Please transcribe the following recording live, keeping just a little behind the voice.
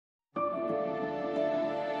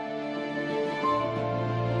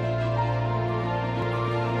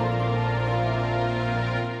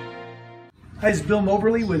Hi, it's Bill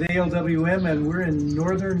Moberly with ALWM, and we're in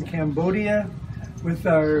northern Cambodia with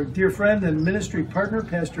our dear friend and ministry partner,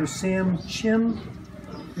 Pastor Sam Chim,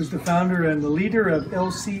 who's the founder and the leader of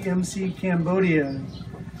LCMC Cambodia.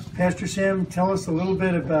 Pastor Sam, tell us a little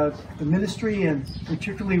bit about the ministry and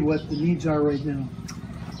particularly what the needs are right now.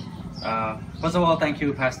 First of all, thank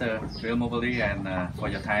you, Pastor Bill Moberly, and for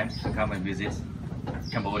your time to come and visit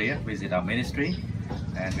Cambodia, visit our ministry,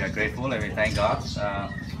 and we are grateful and we thank God.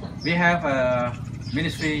 We have a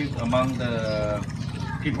ministry among the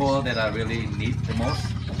people that are really need the most.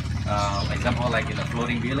 Example, like in the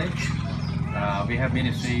floating village, we have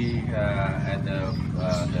ministry at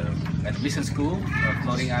the mission school,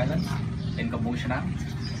 floating island in Cambodia.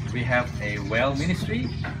 We have a well ministry,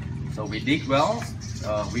 so we dig wells.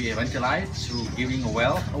 We evangelize through giving a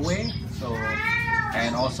well away. So,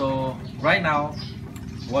 and also right now,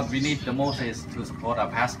 what we need the most is to support our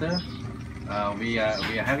pastor. We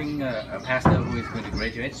are having a pastor who is going to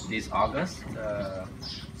graduate this August.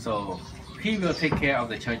 So he will take care of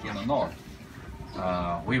the church in the north.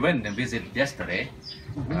 We went and visited yesterday.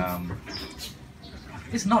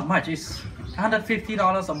 It's not much. It's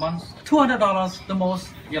 $150 a month, $200 the most.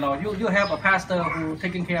 You know, you have a pastor who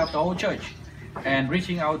taking care of the whole church and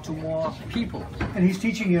reaching out to more people. And he's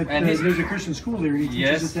teaching at, there's a Christian school there. He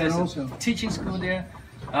teaches at that also. Teaching school there.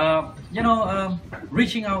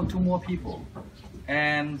 Reaching out to more people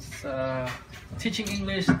and teaching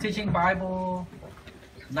English, teaching Bible.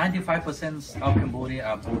 95% of Cambodia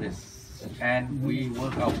are Buddhists, and we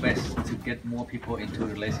work our best to get more people into a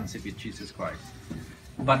relationship with Jesus Christ.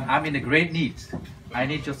 But I'm in a great need. I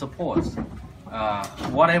need your support.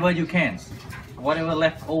 Whatever you can, whatever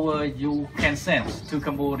left over you can send to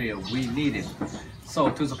Cambodia, we need it. So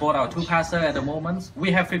to support our two pastors at the moment,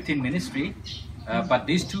 we have 15 ministry. But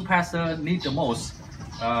these two pastors need the most.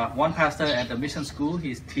 One pastor at the mission school,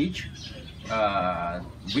 he teach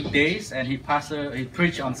weekdays, and he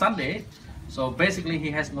preach on Sunday. So basically,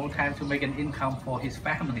 he has no time to make an income for his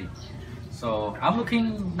family. So I'm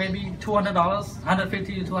looking maybe $200,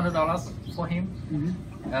 $150 to $200 for him.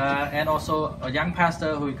 And also a young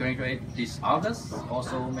pastor who will graduate this August,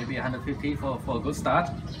 also maybe $150 for a good start.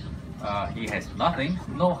 He has nothing,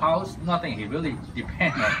 no house, nothing. He really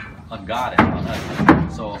depends on God and on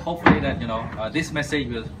us. So hopefully that this message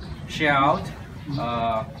will share out,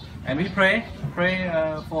 and we pray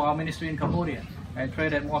for our ministry in Cambodia, and pray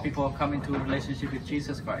that more people come into a relationship with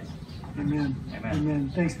Jesus Christ. Amen. Amen.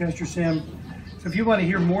 Amen. Thanks, Pastor Sam. So if you want to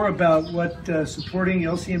hear more about what supporting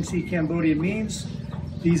LCMC Cambodia means,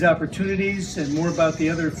 these opportunities, and more about the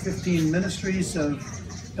other 15 ministries of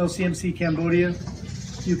LCMC Cambodia,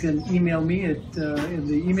 you can email me at, and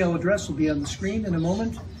the email address will be on the screen in a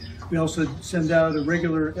moment. We also send out a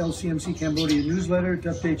regular LCMC Cambodia newsletter to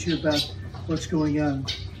update you about what's going on.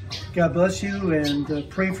 God bless you, and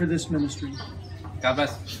pray for this ministry. God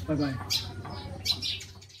bless. Bye-bye.